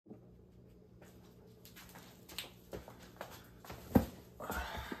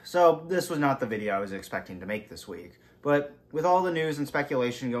So this was not the video I was expecting to make this week, but with all the news and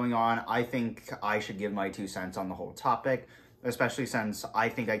speculation going on, I think I should give my 2 cents on the whole topic, especially since I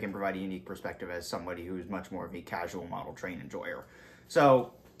think I can provide a unique perspective as somebody who's much more of a casual model train enjoyer.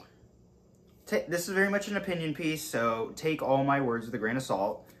 So this is very much an opinion piece, so take all my words with a grain of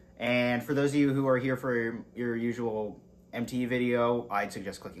salt. And for those of you who are here for your usual MT video, I'd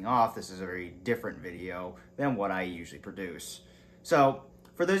suggest clicking off. This is a very different video than what I usually produce. So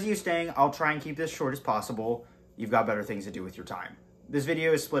for those of you staying, I'll try and keep this short as possible. You've got better things to do with your time. This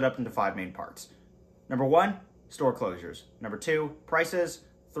video is split up into 5 main parts. Number 1, store closures. Number 2, prices.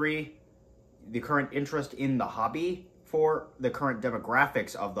 3, the current interest in the hobby. 4, the current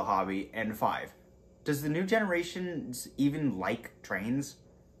demographics of the hobby. And 5, does the new generations even like trains?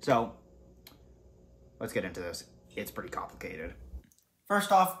 So let's get into this. It's pretty complicated.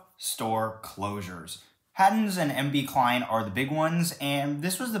 First off, store closures. Hatton's and MB Klein are the big ones, and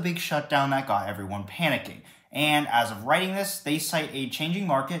this was the big shutdown that got everyone panicking. And as of writing this, they cite a changing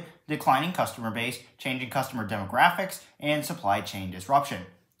market, declining customer base, changing customer demographics, and supply chain disruption.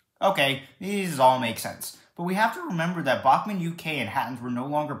 Okay, these all make sense. But we have to remember that Bachmann UK and Hatton's were no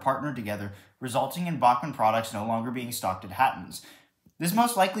longer partnered together, resulting in Bachmann products no longer being stocked at Hatton's. This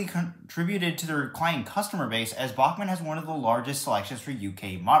most likely contributed to the declining customer base, as Bachmann has one of the largest selections for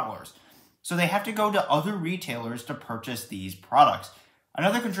UK modelers. So they have to go to other retailers to purchase these products.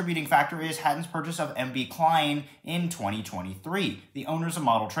 Another contributing factor is Hatton's purchase of MB Klein in 2023, the owners of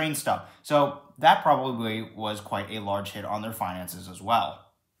Model Train Stuff. So that probably was quite a large hit on their finances as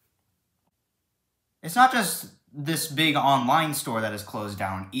well. It's not just this big online store that has closed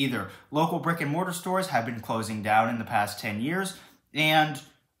down either. Local brick and mortar stores have been closing down in the past 10 years. And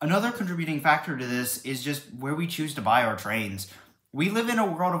another contributing factor to this is just where we choose to buy our trains. We live in a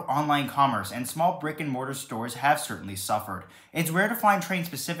world of online commerce, and small brick and mortar stores have certainly suffered. It's rare to find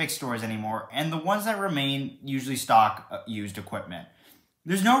train-specific stores anymore, and the ones that remain usually stock used equipment.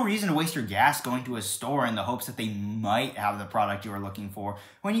 There's no reason to waste your gas going to a store in the hopes that they might have the product you are looking for,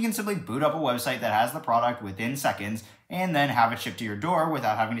 when you can simply boot up a website that has the product within seconds and then have it shipped to your door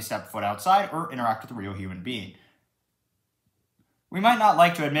without having to step foot outside or interact with a real human being. We might not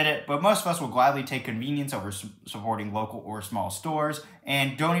like to admit it, but most of us will gladly take convenience over supporting local or small stores,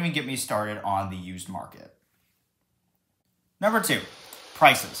 and don't even get me started on the used market. Number 2,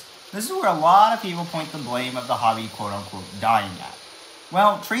 prices. This is where a lot of people point the blame of the hobby quote-unquote dying at.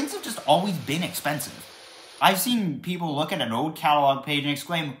 Well, trains have just always been expensive. I've seen people look at an old catalog page and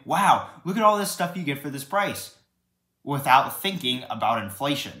exclaim, "Wow, look at all this stuff you get for this price," without thinking about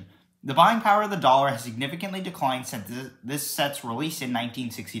inflation. The buying power of the dollar has significantly declined since this set's release in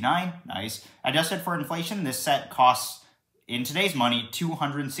 1969. Nice. Adjusted for inflation, this set costs, in today's money,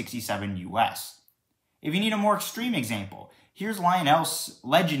 $267 US. If you need a more extreme example, here's Lionel's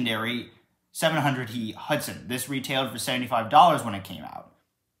legendary 700E Hudson. This retailed for $75 when it came out.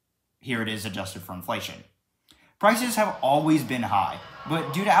 Here it is adjusted for inflation. Prices have always been high,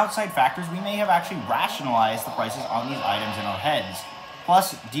 but due to outside factors, we may have actually rationalized the prices on these items in our heads.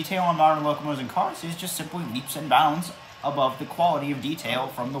 Plus, detail on modern locomotives and cars is just simply leaps and bounds above the quality of detail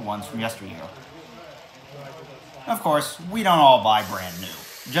from the ones from yesteryear. Of course, we don't all buy brand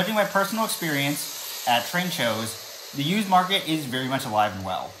new. Judging by personal experience at train shows, the used market is very much alive and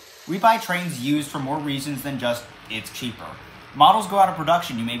well. We buy trains used for more reasons than just it's cheaper. Models go out of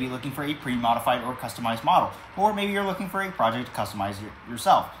production. You may be looking for a pre-modified or customized model, or maybe you're looking for a project to customize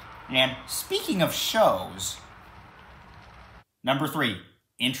yourself. And speaking of shows, number 3,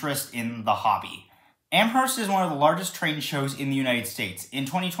 interest in the hobby. Amherst is one of the largest train shows in the United States. In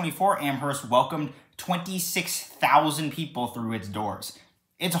 2024, Amherst welcomed 26,000 people through its doors.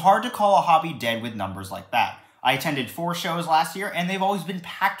 It's hard to call a hobby dead with numbers like that. I attended 4 shows last year, and they've always been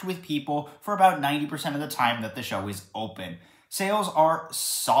packed with people for about 90% of the time that the show is open. Sales are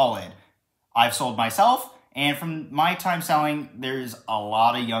solid. I've sold myself, and from my time selling, there's a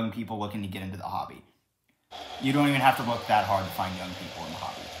lot of young people looking to get into the hobby. You don't even have to look that hard to find young people in the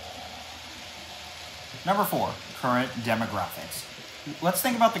hobby. Number 4, current demographics. Let's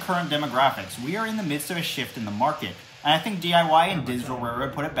think about the current demographics. We are in the midst of a shift in the market, and I think DIY and Digital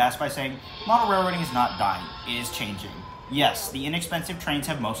Railroad put it best by saying, model railroading is not dying, it is changing. Yes, the inexpensive trains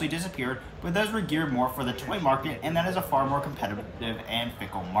have mostly disappeared, but those were geared more for the toy market, and that is a far more competitive and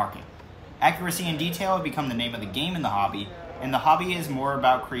fickle market. Accuracy and detail have become the name of the game in the hobby, and the hobby is more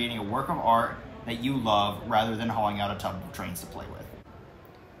about creating a work of art that you love rather than hauling out a tub of trains to play with.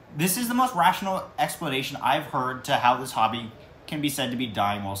 This is the most rational explanation I've heard to how this hobby can be said to be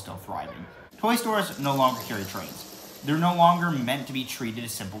dying while still thriving. Toy stores no longer carry trains. They're no longer meant to be treated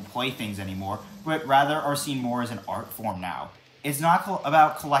as simple playthings anymore, but rather are seen more as an art form now. It's not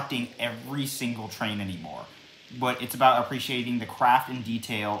about collecting every single train anymore, but it's about appreciating the craft and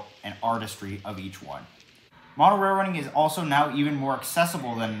detail and artistry of each one. Model railroading is also now even more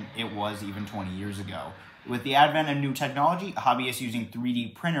accessible than it was even 20 years ago. With the advent of new technology, hobbyists using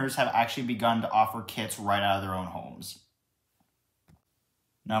 3D printers have actually begun to offer kits right out of their own homes.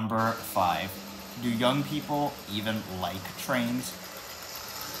 Number 5. Do young people even like trains?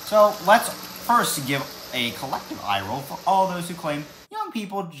 So let's first give a collective eye roll for all those who claim young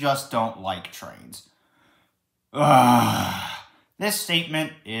people just don't like trains. This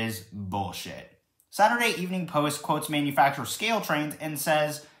statement is bullshit. Saturday Evening Post quotes manufacturer Scale Trains and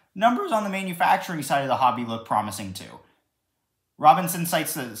says, numbers on the manufacturing side of the hobby look promising too. Robinson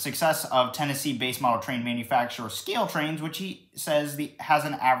cites the success of Tennessee-based model train manufacturer Scale Trains, which he says has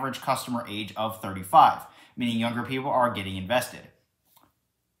an average customer age of 35, meaning younger people are getting invested.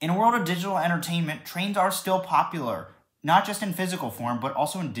 In a world of digital entertainment, trains are still popular, not just in physical form, but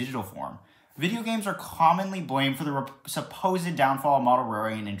also in digital form. Video games are commonly blamed for the supposed downfall of model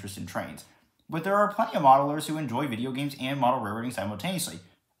railroading and interest in trains, but there are plenty of modelers who enjoy video games and model railroading simultaneously.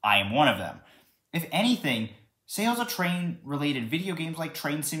 I am one of them. If anything, sales of train-related video games like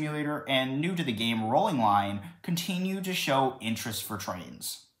Train Simulator and new to the game Rolling Line continue to show interest for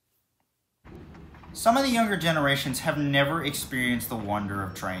trains. Some of the younger generations have never experienced the wonder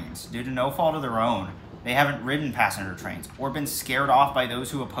of trains. Due to no fault of their own, they haven't ridden passenger trains or been scared off by those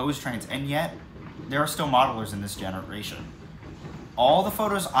who oppose trains, and yet there are still modelers in this generation. All the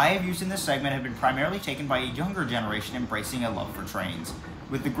photos I have used in this segment have been primarily taken by a younger generation embracing a love for trains.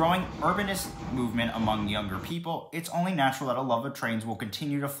 With the growing urbanist movement among younger people, it's only natural that a love of trains will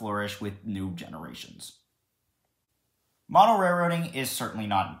continue to flourish with new generations. Model railroading is certainly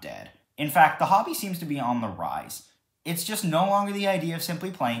not dead. In fact, the hobby seems to be on the rise. It's just no longer the idea of simply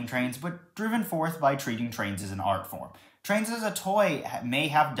playing trains, but driven forth by treating trains as an art form. Trains as a toy may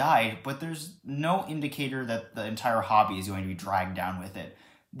have died, but there's no indicator that the entire hobby is going to be dragged down with it.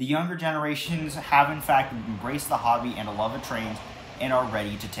 The younger generations have in fact embraced the hobby and a love of trains and are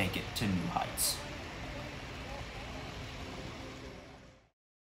ready to take it to new heights.